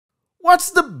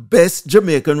What's the best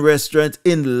Jamaican restaurant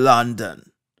in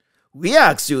London? We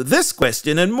ask you this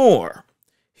question and more.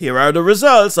 Here are the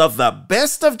results of the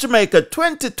Best of Jamaica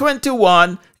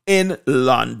 2021 in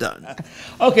London.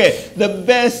 Okay, the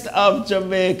Best of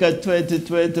Jamaica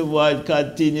 2021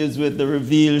 continues with the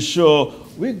reveal show.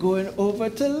 We're going over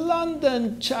to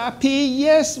London, Chappie.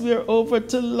 Yes, we're over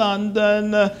to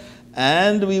London.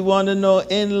 And we want to know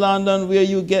in London where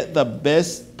you get the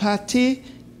best patty.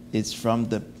 It's from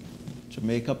the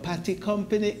Jamaica Patty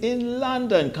Company in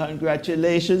London.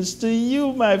 Congratulations to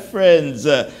you, my friends.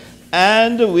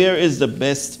 And where is the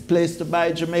best place to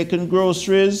buy Jamaican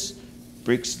groceries?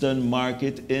 Brixton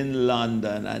Market in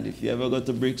London. And if you ever go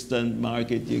to Brixton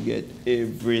Market, you get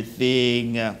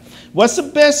everything. What's the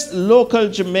best local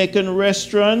Jamaican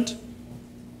restaurant?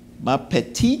 Ma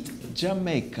Petite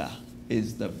Jamaica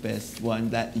is the best one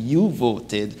that you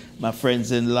voted, my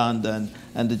friends in London.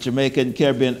 And the Jamaican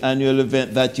Caribbean annual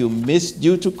event that you missed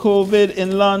due to COVID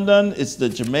in London is the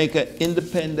Jamaica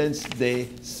Independence Day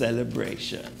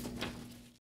celebration.